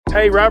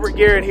Hey, Robert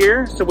Garrett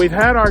here. So we've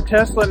had our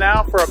Tesla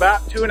now for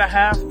about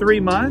 2.5, 3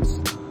 months.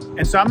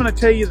 And so I'm going to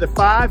tell you the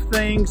 5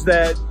 things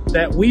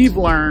that we've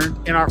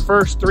learned in our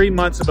first 3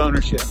 months of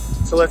ownership.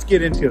 So let's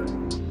get into it.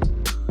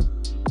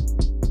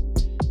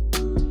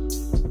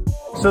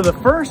 So the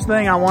first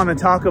thing I want to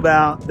talk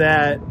about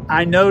that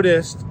I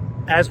noticed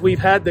as we've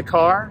had the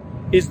car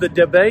is the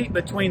debate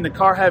between the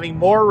car having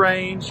more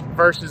range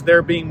versus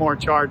there being more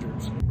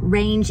chargers.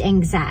 Range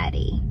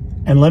anxiety.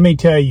 And let me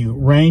tell you,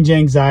 range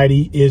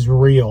anxiety is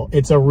real.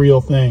 It's a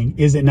real thing.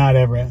 Is it not,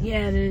 Everett?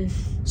 Yeah, it is.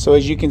 So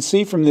as you can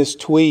see from this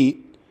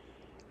tweet,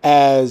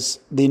 as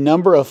the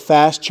number of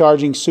fast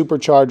charging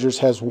superchargers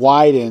has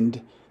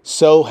widened,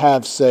 so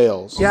have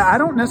sales. Yeah, I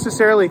don't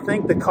necessarily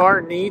think the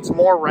car needs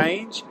more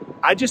range.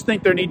 I just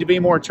think there need to be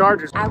more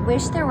chargers. I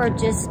wish there were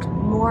just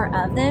more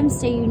of them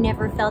so you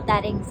never felt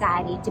that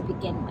anxiety to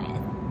begin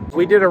with.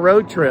 We did a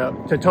road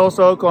trip to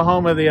Tulsa,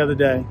 Oklahoma the other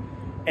day,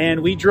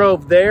 and we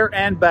drove there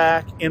and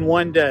back in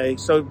one day.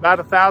 So about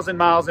 1,000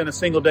 miles in a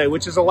single day,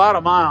 which is a lot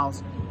of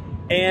miles.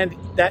 And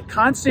that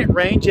constant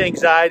range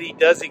anxiety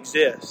does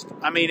exist.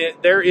 I mean,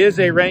 there is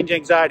a range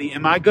anxiety.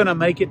 Am I going to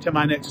make it to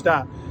my next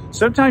stop?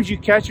 Sometimes you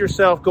catch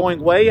yourself going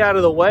way out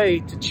of the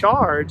way to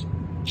charge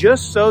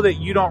just so that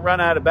you don't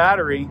run out of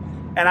battery.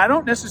 And I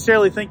don't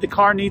necessarily think the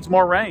car needs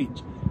more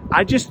range.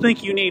 I just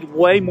think you need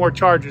way more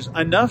chargers.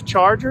 Enough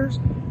chargers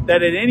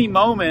that at any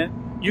moment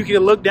you can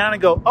look down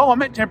and go, oh,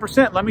 I'm at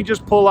 10%. Let me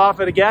just pull off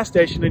at a gas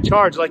station and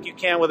charge like you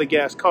can with a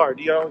gas car.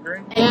 Do you all agree?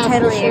 I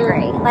totally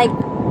agree. Like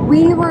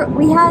we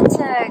had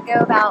to go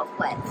about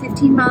what,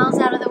 15 miles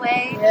out of the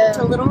way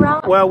to Little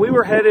Rock? Well, we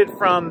were headed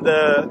from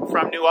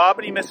New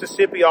Albany,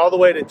 Mississippi all the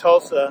way to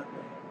Tulsa,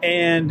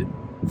 and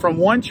from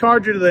one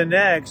charger to the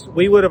next,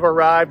 we would have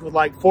arrived with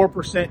like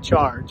 4%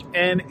 charge.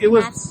 And it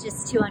was... That's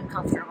just too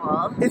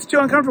uncomfortable. It's too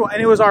uncomfortable.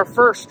 And it was our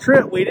first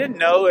trip. We didn't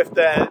know if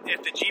the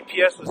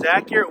GPS was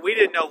accurate. We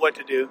didn't know what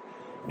to do.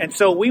 And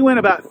so we went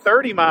about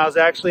 30 miles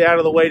actually out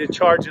of the way to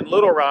charge in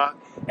Little Rock.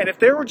 And if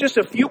there were just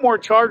a few more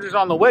chargers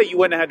on the way, you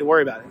wouldn't have had to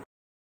worry about it.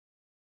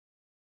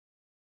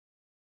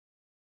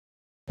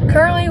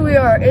 Currently, we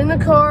are in the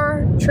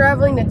car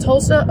traveling to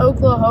Tulsa,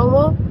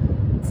 Oklahoma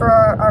for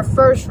our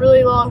first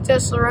really long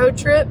Tesla road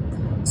trip.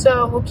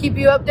 So we'll keep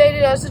you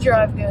updated as the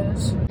drive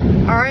goes.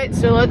 All right,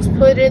 so let's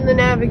put in the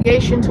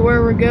navigation to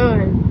where we're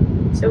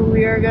going. So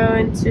we are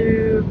going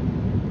to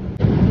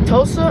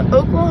Tulsa,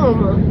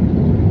 Oklahoma.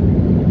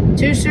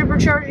 2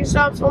 supercharging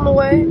stops on the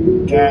way.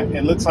 Yeah,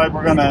 it looks like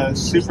we're gonna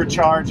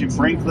supercharge in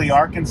Brinkley,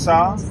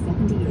 Arkansas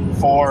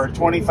for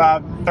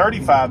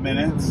 35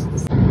 minutes,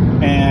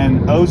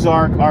 and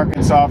Ozark,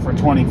 Arkansas for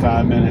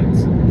 25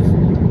 minutes.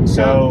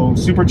 So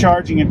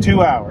supercharging in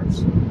 2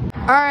 hours.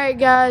 All right,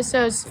 guys,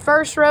 so it's the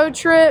first road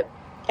trip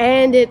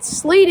and it's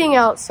sleeting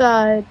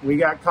outside. We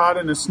got caught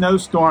in a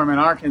snowstorm in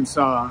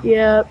Arkansas.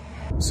 Yep.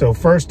 So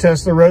first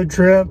Tesla road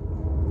trip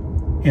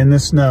in the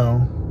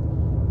snow.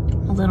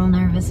 A little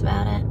nervous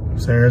about it.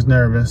 Sarah's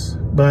nervous,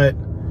 but...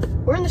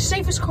 We're in the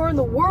safest car in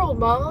the world,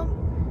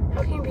 Mom.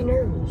 How can you be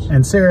nervous?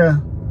 And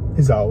Sarah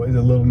is always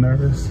a little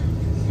nervous.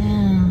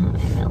 Yeah,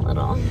 maybe a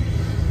little.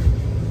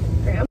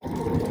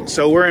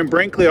 So we're in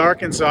Brinkley,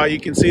 Arkansas. You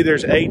can see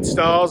there's 8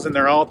 stalls and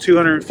they're all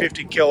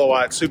 250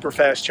 kilowatts, super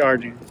fast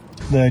charging.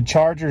 The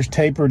charger's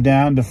tapered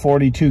down to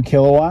 42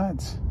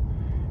 kilowatts.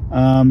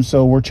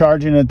 So we're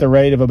charging at the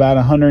rate of about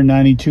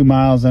 192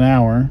 miles an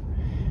hour.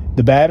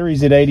 The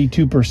battery's at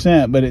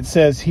 82%, but it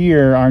says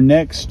here our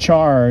next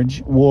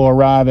charge will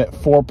arrive at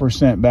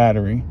 4%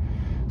 battery.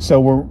 So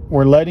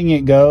we're letting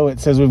it go. It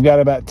says we've got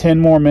about 10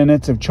 more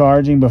minutes of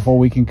charging before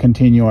we can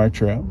continue our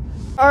trip.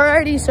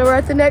 Alrighty, so we're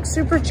at the next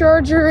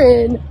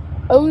supercharger in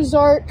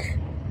Ozark,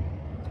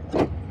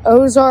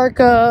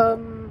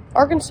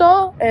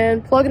 Arkansas,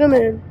 and plugging them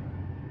in.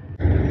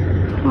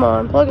 Come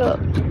on, plug up.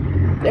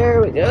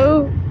 There we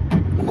go.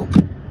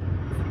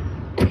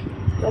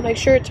 I'll make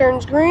sure it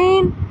turns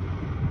green.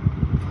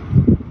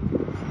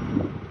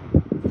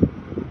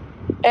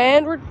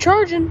 And we're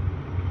charging.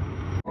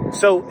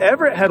 So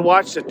Everett had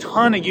watched a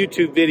ton of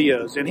YouTube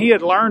videos and he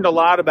had learned a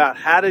lot about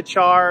how to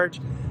charge.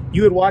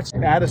 You had watched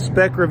out of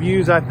spec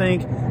reviews, I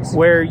think,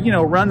 where, you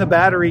know, run the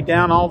battery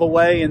down all the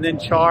way and then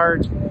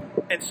charge.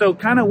 And so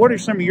kind of what are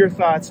some of your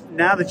thoughts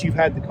now that you've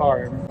had the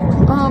car,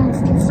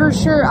 Everett? For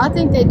sure, I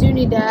think they do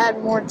need to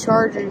add more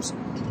chargers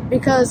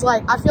because,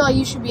 like, I feel like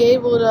you should be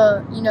able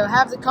to, you know,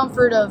 have the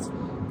comfort of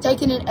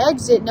taking an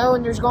exit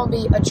knowing there's going to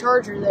be a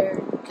charger there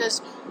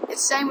because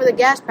it's the same with a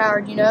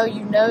gas-powered, you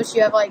notice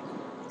you have, like,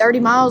 30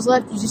 miles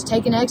left, you just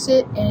take an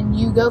exit and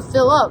you go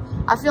fill up.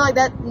 I feel like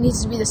that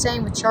needs to be the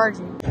same with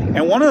charging.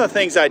 And one of the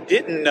things I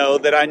didn't know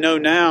that I know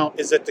now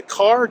is that the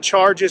car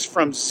charges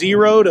from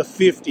 0 to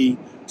 50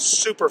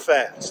 super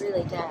fast. It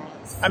really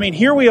does. I mean,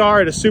 here we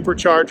are at a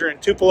supercharger in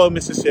Tupelo,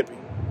 Mississippi,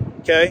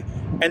 okay?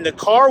 And the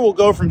car will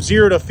go from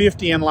 0 to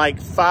 50 in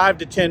like 5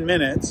 to 10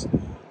 minutes,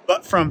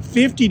 but from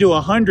 50 to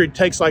 100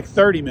 takes like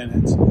 30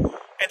 minutes.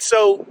 And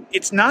so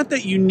it's not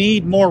that you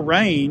need more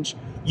range,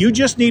 you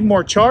just need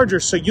more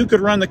chargers so you could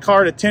run the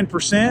car to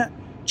 10%,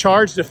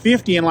 charge to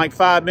 50 in like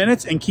 5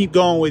 minutes and keep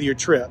going with your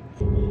trip.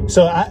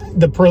 So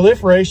the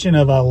proliferation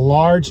of a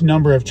large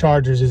number of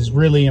chargers is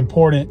really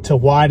important to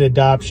wide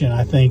adoption,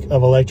 I think,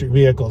 of electric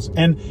vehicles.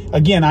 And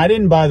again, I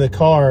didn't buy the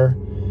car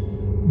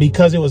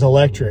because it was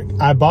electric.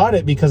 I bought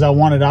it because I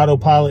wanted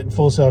autopilot and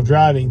full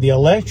self-driving. The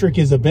electric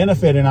is a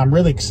benefit, and I'm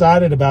really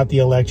excited about the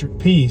electric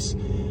piece.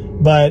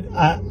 But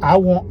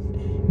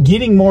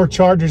getting more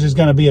chargers is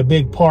going to be a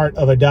big part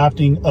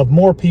of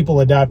more people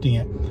adopting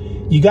it.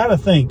 You got to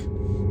think,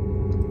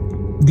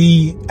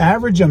 the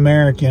average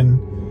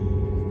American,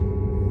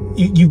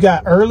 you've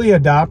got early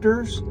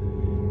adopters,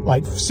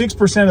 like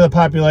 6% of the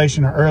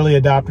population are early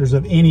adopters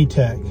of any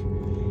tech.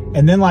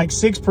 And then like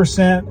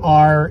 6%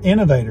 are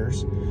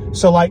innovators.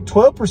 So like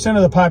 12%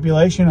 of the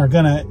population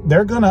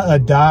they're gonna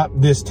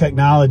adopt this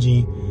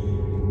technology,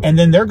 and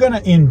then they're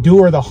gonna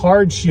endure the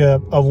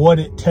hardship of what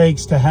it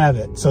takes to have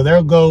it. So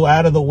they'll go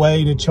out of the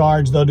way to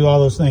charge, they'll do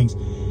all those things.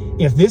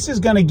 If this is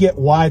gonna get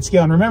wide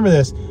scale, and remember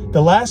this,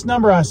 the last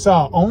number I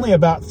saw, only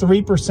about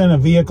 3%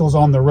 of vehicles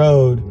on the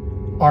road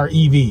are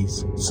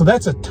EVs. So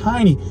that's a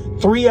tiny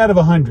 3 out of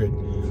 100.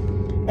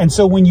 And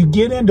so when you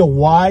get into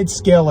wide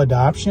scale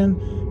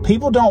adoption,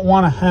 people don't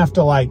want to have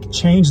to like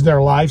change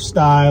their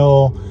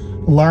lifestyle,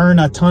 learn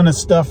a ton of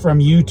stuff from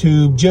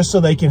YouTube just so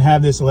they can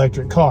have this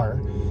electric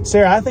car.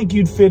 Sarah, I think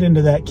you'd fit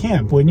into that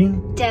camp, wouldn't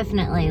you?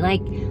 Definitely.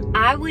 Like,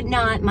 I would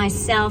not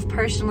myself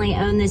personally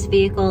own this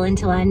vehicle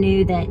until I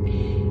knew that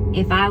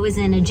if I was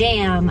in a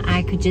jam,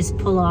 I could just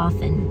pull off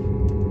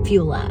and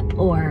fuel up,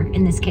 or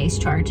in this case,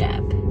 charge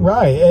up.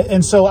 Right.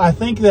 And so I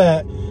think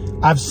that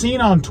I've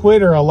seen on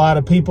Twitter a lot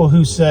of people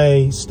who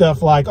say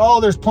stuff like, oh,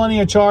 there's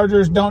plenty of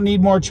chargers, don't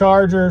need more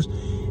chargers.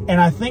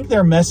 And I think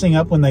they're messing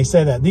up when they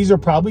say that. These are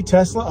probably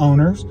Tesla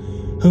owners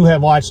who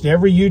have watched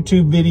every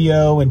YouTube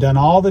video and done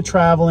all the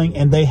traveling,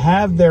 and they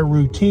have their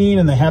routine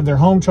and they have their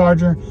home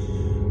charger.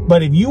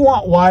 But if you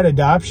want wide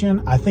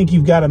adoption, I think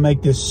you've got to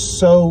make this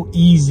so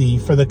easy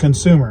for the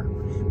consumer.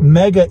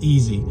 Mega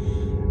easy.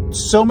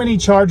 So many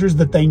chargers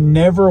that they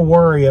never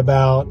worry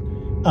about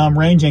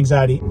range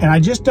anxiety. And I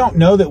just don't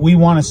know that we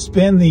want to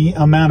spend the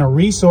amount of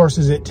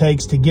resources it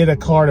takes to get a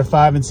car to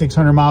 500 and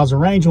 600 miles of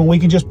range when we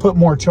can just put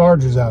more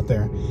chargers out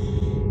there.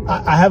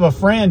 I have a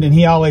friend, and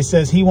he always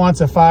says he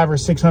wants a 500 or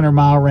 600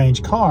 mile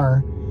range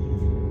car,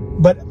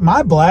 but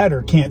my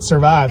bladder can't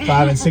survive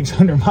 500 and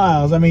 600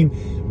 miles. I mean,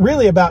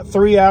 really about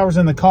 3 hours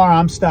in the car,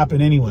 I'm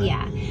stopping anyway.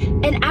 Yeah.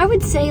 And I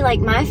would say like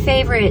my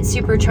favorite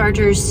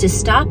superchargers to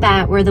stop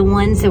at were the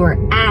ones that were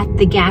at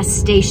the gas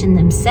station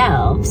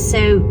themselves. So,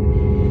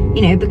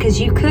 you know, because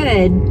you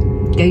could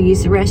go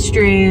use the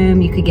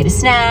restroom, you could get a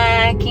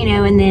snack, you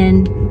know, and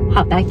then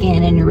hop back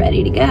in and you're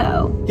ready to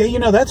go. Yeah, you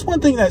know, that's one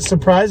thing that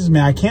surprises me.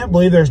 I can't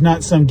believe there's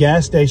not some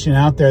gas station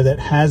out there that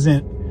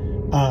hasn't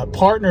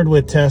partnered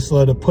with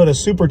Tesla to put a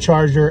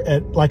supercharger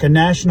at like a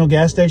national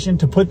gas station,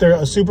 to put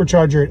a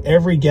supercharger at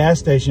every gas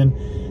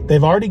station.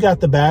 They've already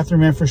got the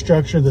bathroom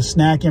infrastructure, the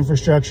snack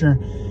infrastructure.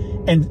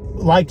 And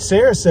like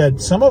Sarah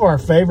said, some of our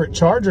favorite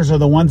chargers are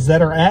the ones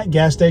that are at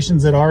gas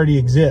stations that already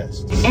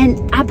exist.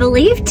 And I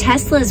believe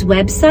Tesla's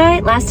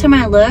website, last time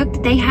I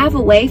looked, they have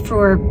a way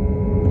for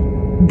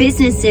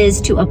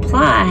businesses to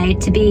apply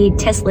to be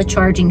Tesla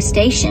charging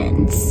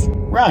stations.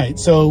 Right.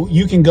 So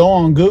you can go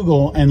on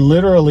Google and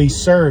literally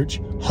search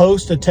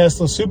host a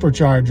Tesla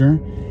supercharger,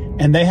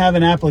 and they have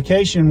an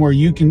application where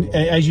you can,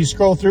 as you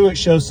scroll through, it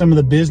shows some of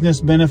the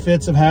business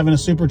benefits of having a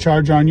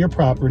supercharger on your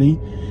property.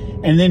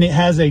 And then it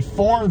has a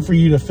form for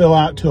you to fill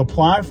out to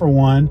apply for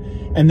one,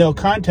 and they'll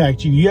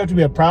contact you. You have to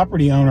be a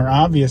property owner,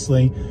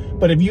 obviously.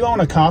 But if you own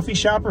a coffee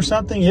shop or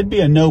something, it'd be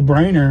a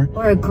no-brainer.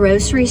 Or a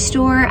grocery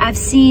store. I've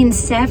seen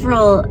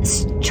several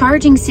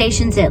charging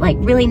stations at like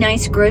really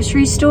nice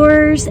grocery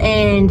stores,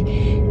 and I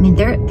mean,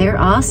 they're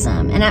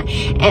awesome. And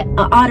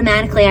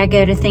automatically I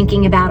go to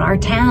thinking about our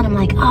town. I'm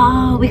like,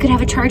 oh, we could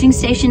have a charging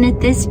station at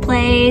this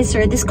place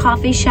or this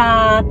coffee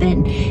shop,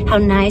 and how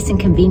nice and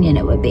convenient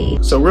it would be.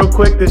 So real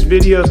quick, this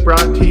video is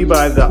brought to you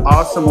by the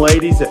awesome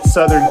ladies at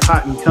Southern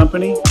Cotton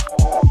Company.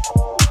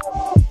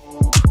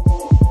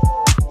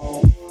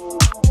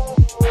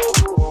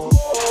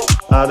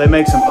 They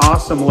make some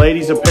awesome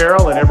ladies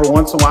apparel, and every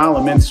once in a while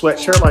a men's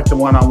sweatshirt like the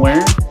one I'm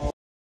wearing.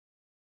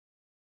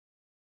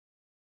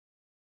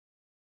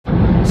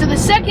 So the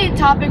second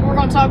topic we're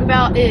going to talk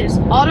about is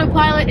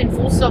autopilot and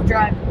full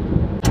self-driving.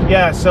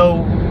 Yeah,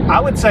 so I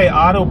would say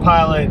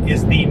autopilot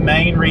is the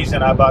main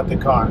reason I bought the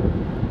car.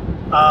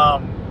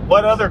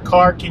 What other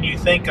car can you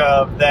think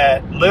of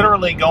that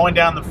literally going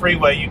down the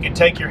freeway, you can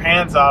take your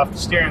hands off the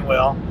steering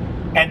wheel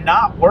and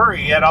not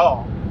worry at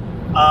all?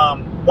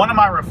 One of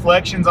my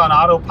reflections on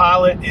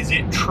autopilot is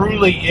it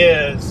truly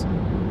is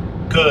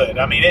good.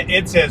 I mean,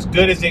 it's as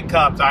good as it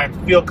comes. I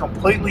feel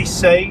completely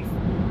safe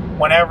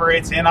whenever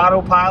it's in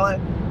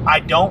autopilot. I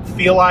don't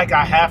feel like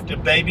I have to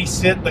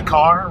babysit the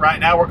car. Right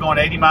now we're going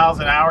 80 miles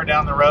an hour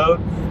down the road.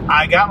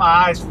 I got my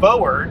eyes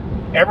forward.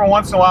 Every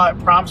once in a while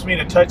it prompts me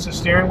to touch the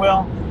steering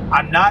wheel.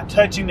 I'm not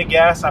touching the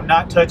gas. I'm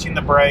not touching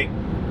the brake.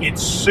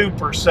 It's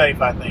super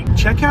safe, I think.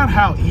 Check out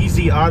how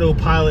easy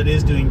autopilot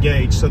is to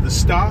engage. So the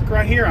stock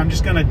right here, I'm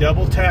just gonna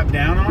double tap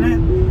down on it,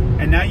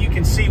 and now you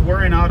can see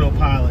we're in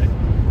autopilot.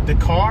 The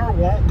car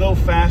won't go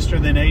faster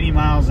than 80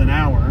 miles an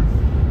hour.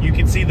 You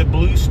can see the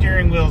blue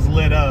steering wheel's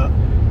lit up.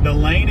 The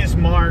lane is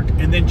marked.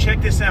 And then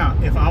check this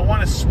out. If I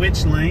want to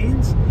switch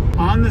lanes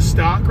on the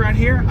stock right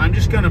here, I'm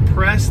just going to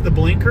press the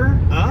blinker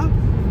up,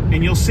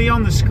 and you'll see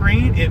on the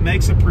screen, it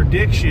makes a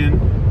prediction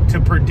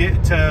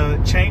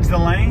to change the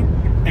lane,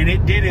 and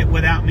it did it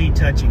without me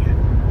touching it.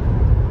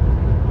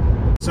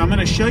 So I'm going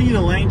to show you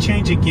the lane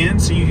change again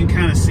so you can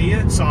kind of see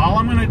it. So all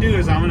I'm going to do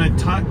is I'm going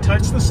to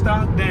touch the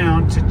stock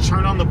down to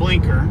turn on the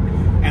blinker,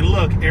 and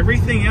look,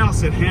 everything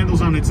else it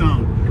handles on its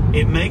own.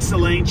 It makes the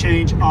lane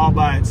change all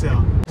by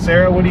itself.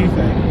 Sarah, what do you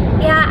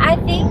think? Yeah, I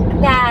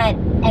think that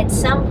at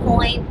some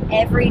point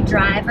every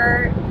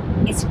driver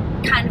is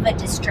kind of a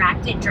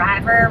distracted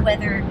driver,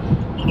 whether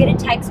you get a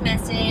text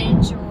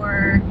message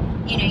or,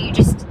 you know, you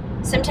just,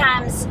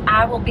 sometimes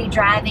I will be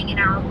driving and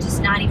I'll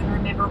just not even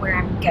remember where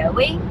I'm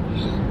going.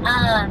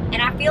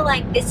 And I feel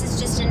like this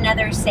is just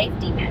another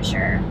safety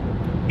measure.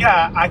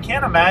 Yeah, I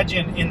can't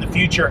imagine in the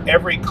future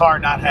every car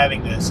not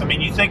having this. I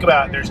mean, you think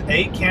about it, there's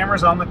 8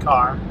 cameras on the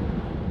car.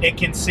 It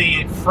can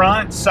see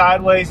front,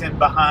 sideways, and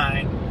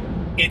behind.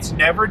 It's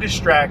never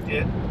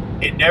distracted.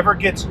 It never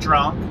gets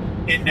drunk.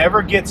 It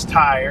never gets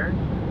tired.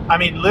 I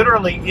mean,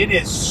 literally, it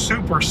is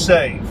super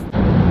safe.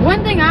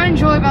 One thing I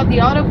enjoy about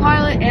the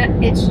autopilot,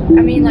 and it's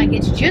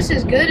just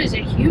as good as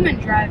a human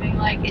driving.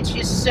 Like, it's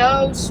just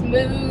so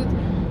smooth,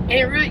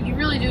 and you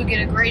really do get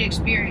a great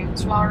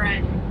experience while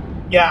riding.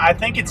 Yeah, I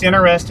think it's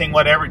interesting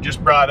what Everett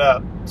just brought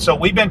up. So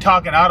we've been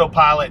talking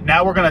autopilot.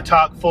 Now we're going to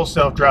talk full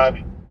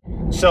self-driving.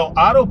 So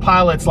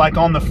autopilot's like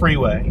on the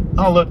freeway.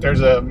 Oh, look, there's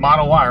a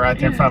Model Y right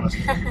there in front of us.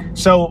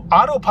 So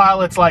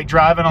autopilot's like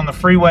driving on the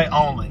freeway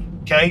only,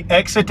 okay?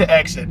 Exit to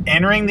exit,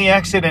 entering the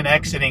exit and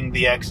exiting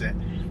the exit.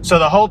 So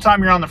the whole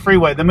time you're on the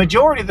freeway, the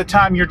majority of the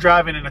time you're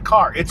driving in a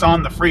car, it's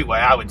on the freeway,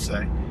 I would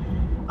say.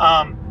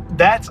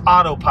 That's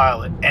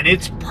autopilot, and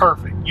it's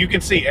perfect. You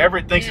can see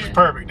Everett thinks it's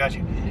perfect, don't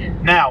you? Yeah.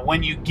 Now,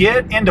 when you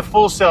get into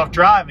full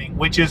self-driving,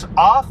 which is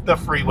off the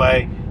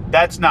freeway,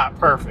 that's not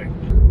perfect.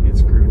 It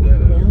screwed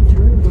that up.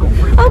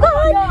 Oh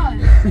God!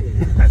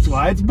 That's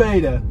why it's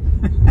beta.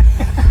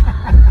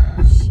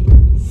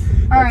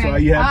 That's why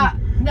you have to.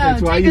 No,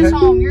 take us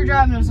home. You're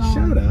driving us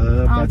home. Shut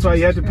up. That's why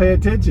you have to pay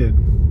attention.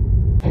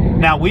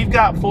 Now we've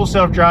got full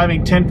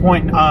self-driving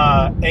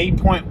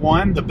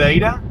 10.8.1, the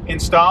beta,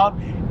 installed,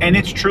 and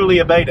it's truly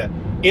a beta.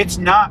 It's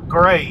not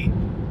great.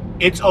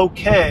 It's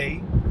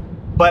okay,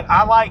 but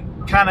I like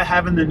kind of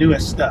having the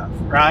newest stuff,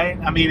 right?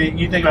 I mean,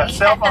 you think about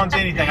cell phones,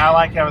 anything, I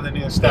like having the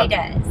newest stuff. He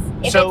does.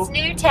 If it's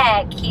new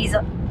tech, he's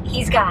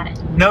got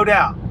it. No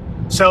doubt.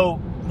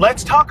 So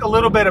let's talk a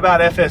little bit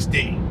about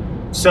FSD.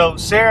 So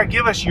Sarah,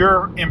 give us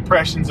your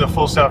impressions of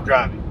full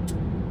self-driving.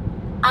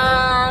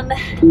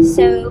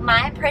 So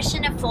my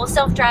impression of full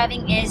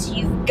self-driving is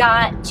you've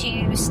got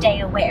to stay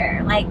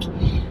aware. Like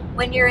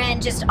when you're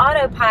in just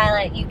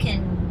autopilot, you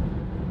can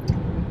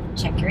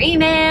check your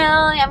email.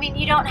 I mean,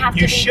 you don't have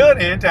to. You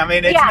shouldn't. I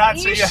mean, it's not.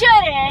 You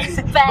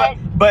shouldn't.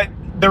 But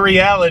the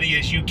reality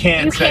is, you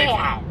can. You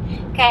can.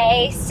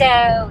 Okay.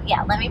 So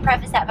yeah, let me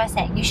preface that by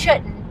saying you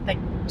shouldn't, but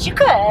you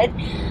could.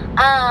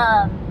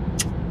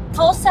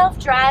 Full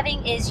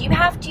self-driving is you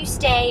have to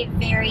stay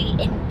very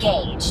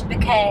engaged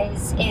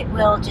because it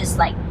will just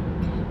like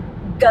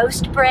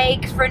ghost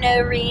brake for no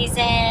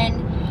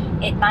reason.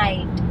 It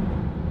might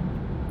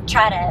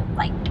try to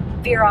like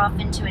veer off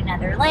into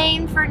another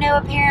lane for no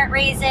apparent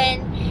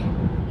reason.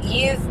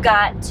 You've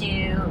got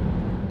to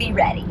be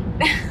ready.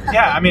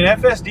 Yeah, I mean,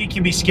 FSD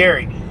can be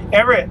scary.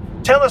 Everett,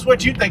 tell us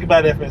what you think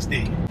about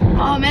FSD.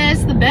 Oh man,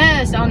 it's the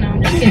best. Oh no,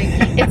 I'm just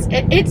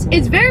kidding.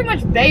 it's very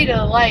much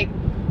beta. Like,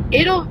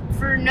 it'll,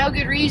 for no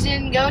good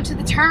reason, go into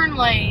the turn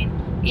lane,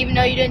 even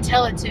though you didn't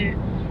tell it to.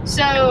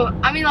 So,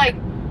 I mean, like,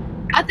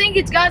 I think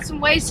it's got some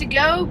ways to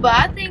go, but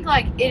I think,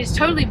 like, it is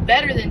totally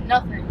better than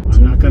nothing.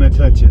 I'm not going to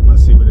touch it.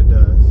 Let's see what it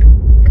does.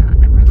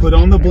 God, put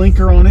on the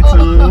blinker on its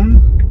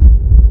own.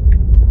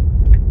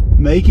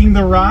 Making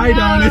the ride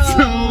on its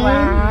own.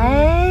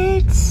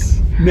 What?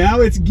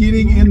 Now it's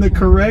getting in the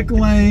correct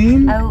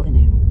lane. Oh,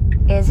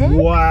 is it?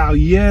 Wow,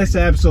 yes,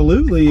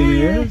 absolutely it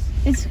is.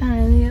 It's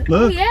kind of,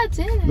 look, oh yeah, it's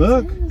in.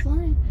 Look.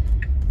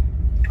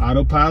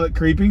 Autopilot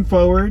creeping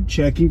forward,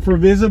 checking for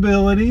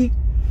visibility.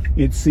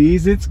 It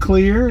sees it's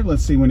clear.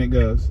 Let's see when it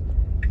goes.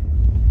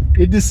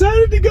 It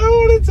decided to go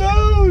on its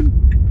own.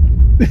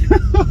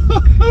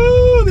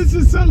 Oh, this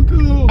is so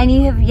cool. And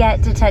you have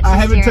yet to touch the I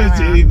haven't steering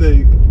touched wheel.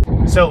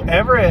 anything. So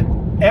Everett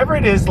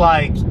is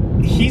like,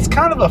 he's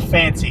kind of a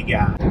fancy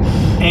guy.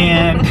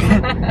 And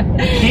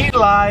he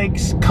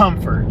likes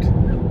comfort.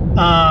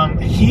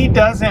 He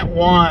doesn't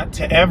want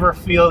to ever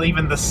feel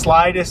even the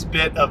slightest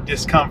bit of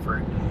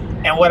discomfort.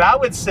 And what I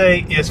would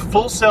say is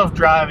full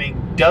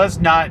self-driving does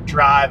not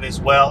drive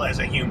as well as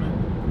a human.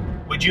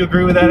 Would you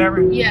agree with that,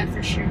 Everett? Yeah,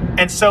 for sure.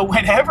 And so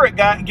when Everett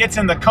gets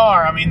in the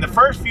car, I mean, the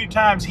first few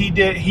times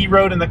he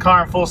rode in the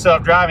car in full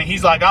self-driving,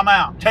 he's like, I'm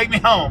out, take me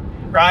home,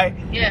 right?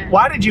 Yeah.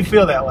 Why did you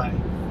feel that way?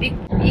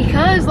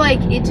 Because,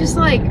 like, it just,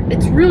 like,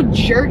 it's real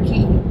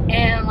jerky.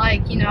 And,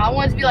 like, you know, I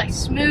want it to be, like,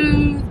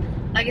 smooth,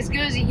 like, as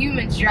good as a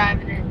human's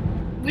driving it.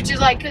 which is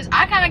like, because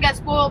I kind of got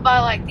spoiled by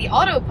like the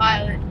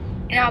autopilot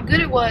and how good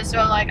it was. So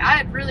like I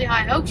had really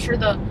high hopes for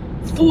the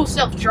full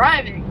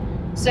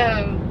self-driving.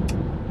 So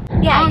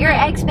yeah, your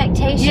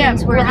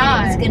expectations were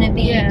that it was going to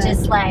be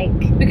just like,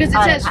 because it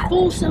autopilot. says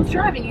full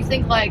self-driving, you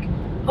think like,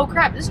 oh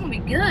crap, this is going to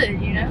be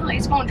good, you know? Like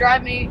it's going to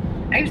drive me,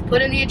 I can just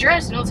put in the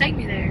address and it'll take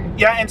me there.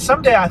 Yeah, and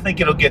someday I think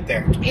it'll get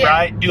there,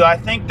 right? Do I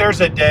think there's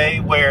a day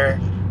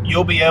where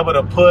you'll be able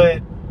to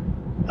put,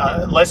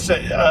 let's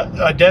say,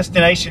 a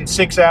destination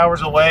 6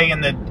 hours away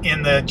in the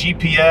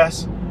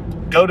GPS,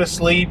 go to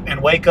sleep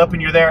and wake up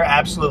and you're there?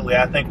 Absolutely,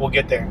 I think we'll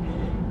get there.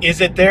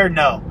 Is it there?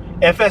 No.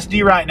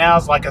 FSD right now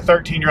is like a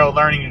 13-year-old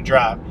learning to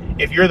drive.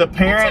 If you're the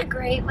parent, that's a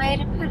great way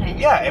to put it.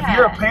 Yeah, if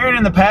you're a parent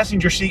in the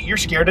passenger seat, you're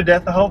scared to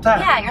death the whole time.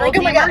 Yeah, you're like,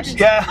 oh my gosh.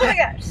 Yeah. Oh my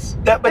gosh.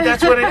 But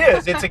that's what it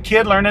is. It's a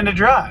kid learning to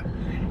drive.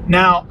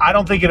 Now, I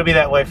don't think it'll be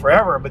that way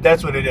forever, but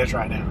that's what it is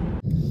right now.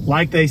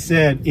 Like they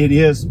said, it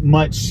is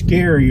much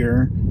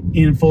scarier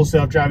in full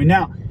self-driving.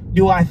 Now,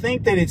 do I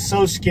think that it's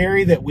so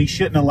scary that we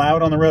shouldn't allow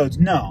it on the roads?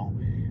 No.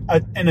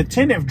 An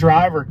attentive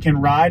driver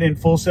can ride in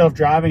full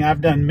self-driving.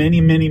 I've done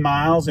many, many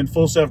miles in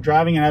full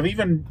self-driving, and I've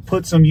even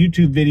put some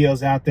YouTube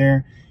videos out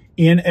there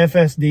in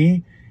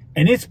FSD,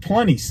 and it's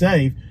plenty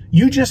safe.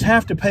 You just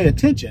have to pay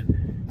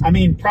attention. I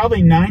mean,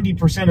 probably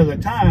 90% of the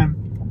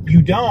time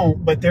you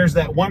don't, but there's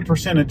that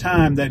 1% of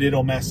time that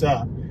it'll mess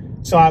up.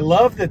 So I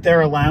love that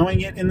they're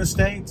allowing it in the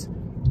States.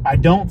 I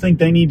don't think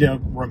they need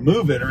to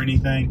remove it or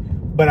anything,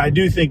 but I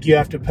do think you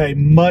have to pay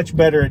much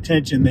better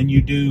attention than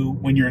you do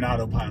when you're in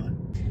autopilot.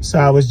 So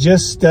I was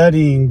just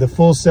studying the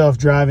full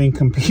self-driving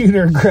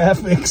computer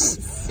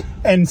graphics.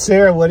 And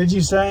Sarah, what did you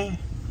say?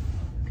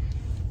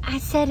 I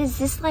said, is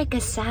this like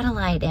a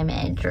satellite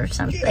image or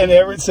something? And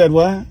Everett said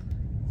what?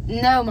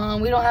 No,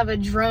 Mom, we don't have a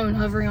drone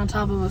hovering on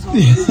top of us all.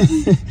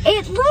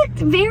 It looked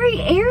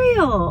very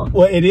aerial.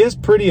 Well, it is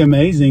pretty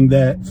amazing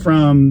that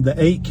from the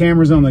 8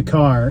 cameras on the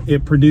car,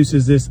 it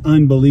produces this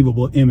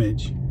unbelievable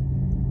image.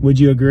 Would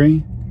you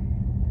agree?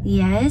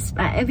 Yes,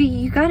 but I mean,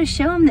 you got to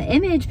show them the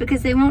image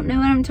because they won't know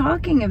what I'm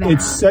talking about.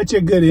 It's such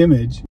a good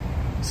image.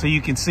 So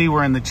you can see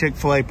we're in the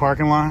Chick-fil-A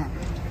parking lot,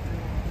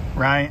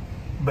 right?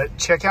 But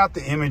check out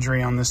the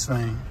imagery on this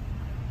thing.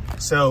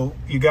 So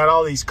you got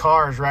all these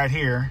cars right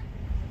here,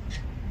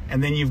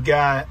 and then you've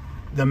got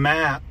the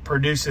map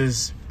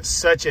produces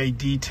such a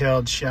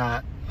detailed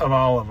shot of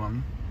all of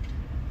them.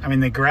 I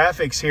mean, the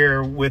graphics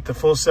here with the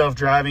full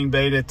self-driving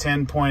beta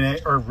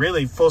 10.8, or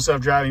really full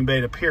self-driving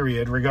beta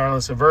period,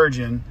 regardless of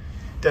version,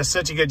 does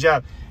such a good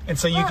job. And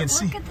so you can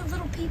see, look at the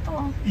little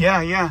people.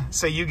 Yeah.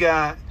 So you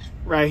got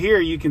right here,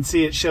 you can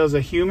see it shows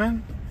a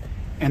human,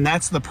 and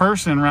that's the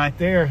person right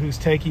there who's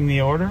taking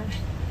the orders,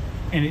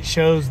 and it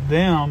shows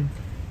them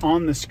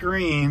on the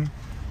screen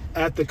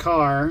at the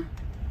car.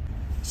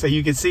 So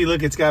you can see,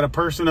 look, it's got a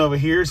person over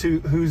here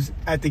who's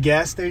at the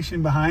gas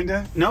station behind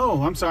us.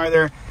 No, I'm sorry,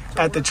 they're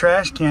at the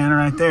trash can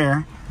right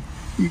there.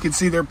 You can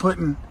see they're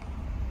putting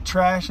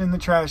trash in the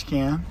trash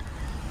can,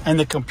 and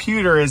the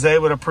computer is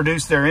able to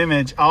produce their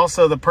image.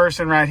 Also, the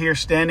person right here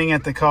standing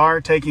at the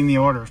car taking the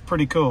orders.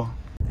 Pretty cool.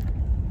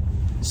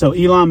 So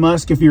Elon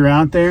Musk, if you're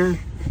out there,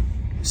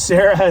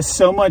 Sarah has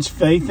so much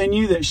faith in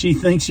you that she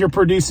thinks you're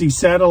producing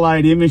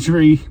satellite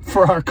imagery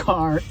for our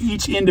car,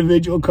 each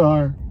individual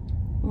car.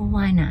 Well,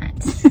 why not?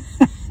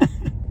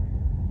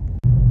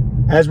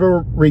 As we're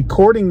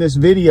recording this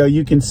video,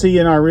 you can see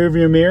in our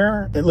rearview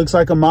mirror, it looks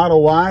like a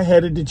Model Y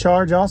headed to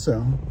charge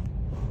also.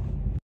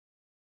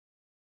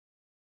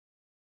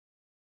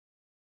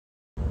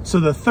 So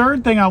the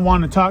third thing I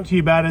want to talk to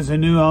you about as a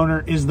new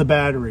owner is the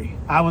battery.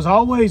 I was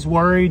always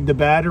worried the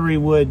battery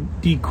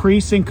would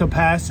decrease in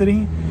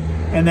capacity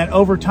and that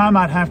over time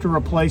I'd have to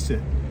replace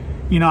it.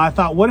 You know, I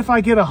thought, what if I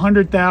get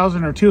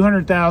 100,000 or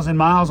 200,000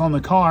 miles on the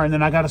car and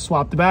then I got to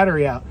swap the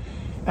battery out?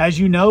 As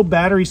you know,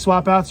 battery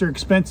swap outs are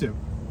expensive.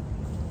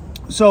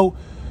 So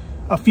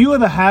a few of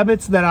the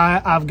habits that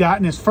I've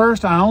gotten is,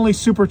 first, I only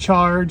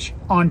supercharge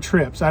on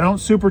trips. I don't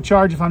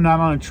supercharge if I'm not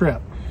on a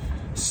trip.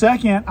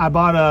 Second, I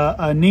bought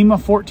a NEMA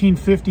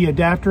 1450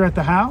 adapter at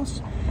the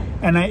house,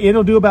 and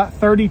it'll do about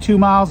 32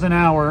 miles an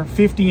hour,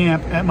 50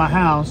 amp at my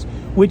house,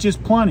 which is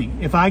plenty.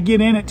 If I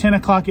get in at 10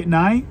 o'clock at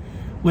night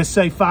with,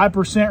 say,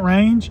 5%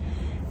 range,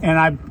 and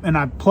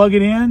I plug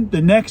it in,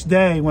 the next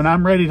day when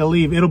I'm ready to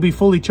leave, it'll be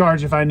fully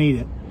charged if I need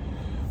it.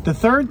 The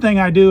third thing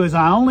I do is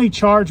I only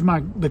charge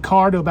the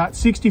car to about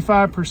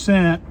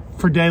 65%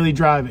 for daily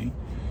driving.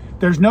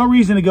 There's no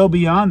reason to go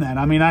beyond that.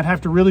 I mean, I'd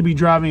have to really be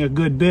driving a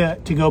good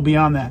bit to go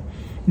beyond that.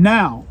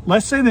 Now,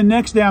 let's say the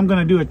next day I'm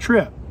going to do a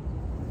trip.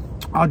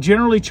 I'll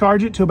generally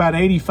charge it to about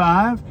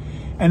 85,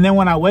 and then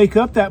when I wake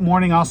up that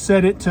morning, I'll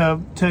set it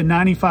to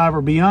 95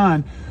 or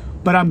beyond.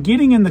 But I'm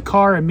getting in the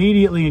car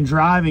immediately and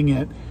driving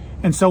it.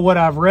 And so what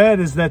I've read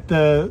is that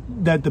the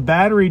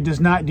battery does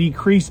not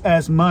decrease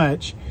as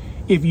much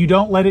if you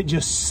don't let it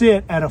just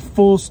sit at a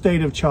full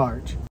state of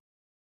charge.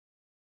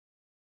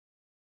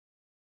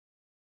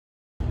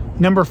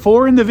 Number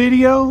 4 in the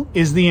video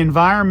is the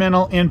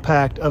environmental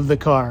impact of the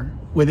car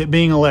with it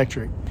being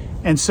electric.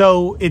 And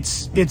so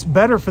it's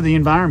better for the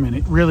environment.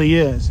 It really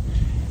is.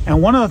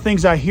 And one of the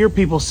things I hear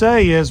people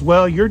say is,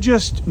 well, you're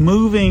just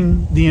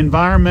moving the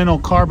environmental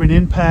carbon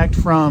impact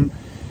from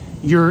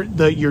your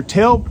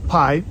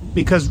tailpipe,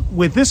 because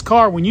with this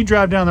car, when you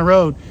drive down the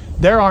road,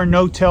 there are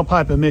no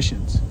tailpipe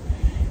emissions.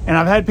 And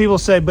I've had people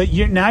say, but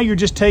now you're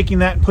just taking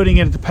that and putting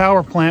it at the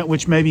power plant,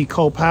 which may be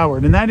coal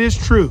powered. And that is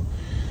true.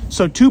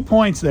 So 2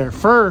 points there.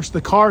 First,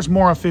 the car's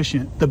more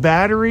efficient. The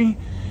battery,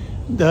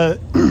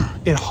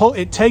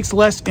 it takes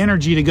less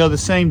energy to go the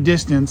same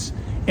distance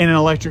in an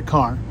electric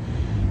car.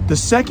 The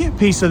second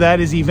piece of that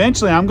is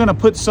eventually I'm going to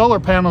put solar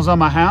panels on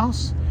my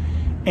house,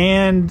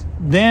 and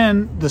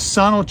then the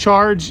sun will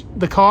charge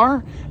the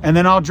car, and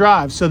then I'll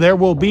drive. So there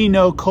will be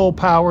no coal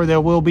power.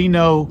 There will be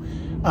no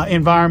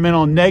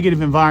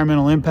negative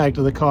environmental impact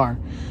of the car.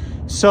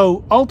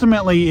 So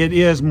ultimately, it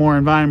is more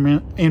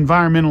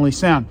environmentally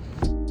sound.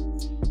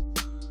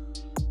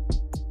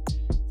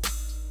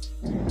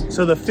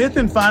 So the fifth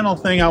and final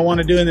thing I want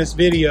to do in this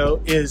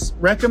video is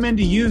recommend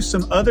to you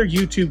some other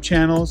YouTube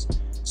channels,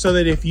 so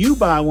that if you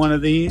buy one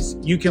of these,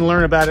 you can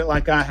learn about it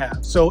like I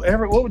have. So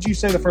Everett, what would you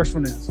say the first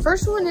one is?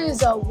 First one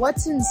is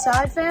What's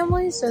Inside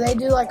Family. So they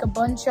do like a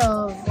bunch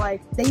of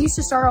they used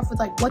to start off with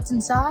like What's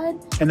Inside.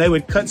 And they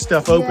would cut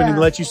stuff open and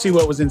let you see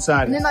what was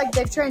inside. And then like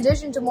they've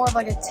transitioned to more of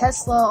like a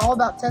Tesla, all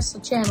about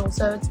Tesla channel.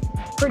 So it's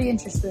pretty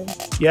interesting.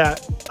 Yeah,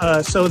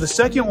 so the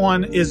second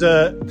one is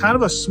a kind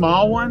of a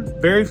small one,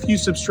 very few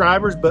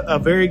subscribers, but a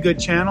very good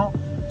channel,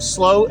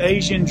 Slow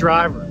Asian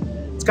Driver.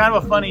 It's kind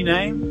of a funny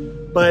name,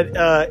 but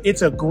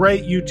it's a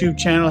great YouTube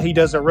channel. He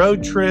does a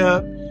road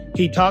trip.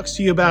 He talks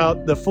to you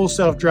about the full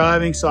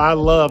self-driving. So I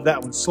love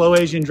that one, Slow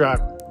Asian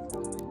Driver.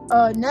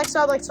 Next,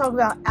 I'd like to talk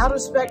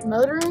about Spec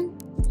Motoring.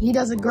 He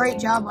does a great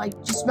job, like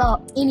just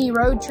about any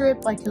road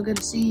trip. Like he'll go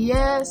to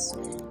CES.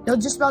 He'll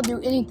just about do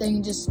anything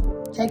and just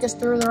take us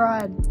through the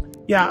ride.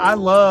 Yeah, I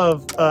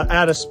love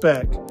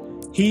Spec.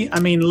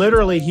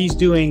 Literally he's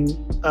doing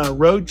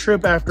road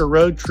trip after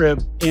road trip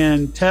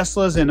in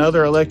Teslas and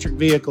other electric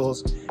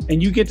vehicles.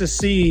 And you get to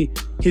see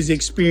his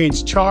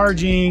experience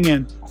charging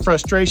and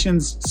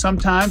frustrations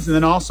sometimes, and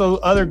then also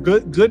other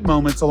good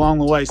moments along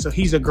the way. So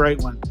he's a great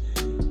one.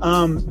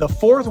 The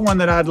fourth one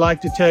that I'd like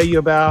to tell you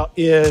about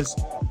is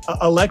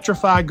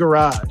Electrify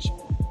Garage.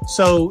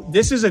 So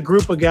this is a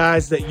group of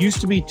guys that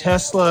used to be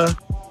Tesla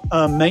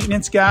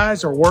maintenance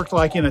guys, or worked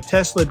like in a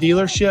Tesla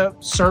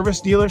dealership,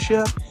 service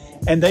dealership.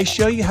 And they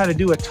show you how to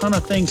do a ton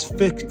of things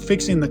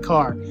fixing the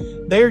car.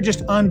 They are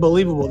just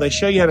unbelievable. They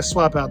show you how to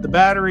swap out the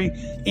battery.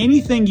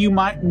 Anything you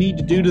might need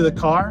to do to the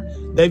car,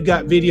 they've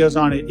got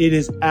videos on it. It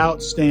is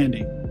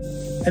outstanding.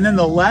 And then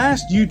the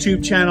last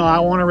YouTube channel I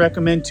want to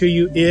recommend to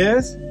you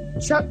is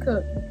Chuck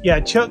Cook. Yeah,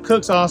 Chuck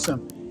Cook's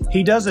awesome.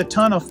 He does a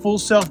ton of full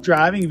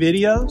self-driving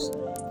videos.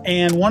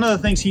 And one of the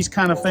things he's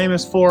kind of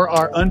famous for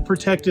are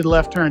unprotected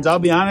left turns. I'll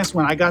be honest,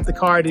 when I got the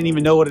car, I didn't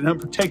even know what an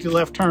unprotected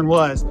left turn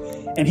was.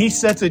 And he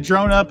sets a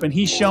drone up and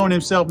he's showing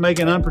himself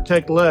making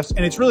unprotected lefts.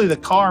 And it's really the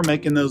car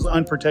making those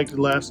unprotected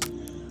lefts.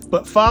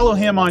 But follow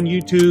him on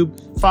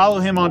YouTube, follow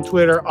him on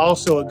Twitter,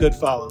 also a good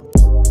follow.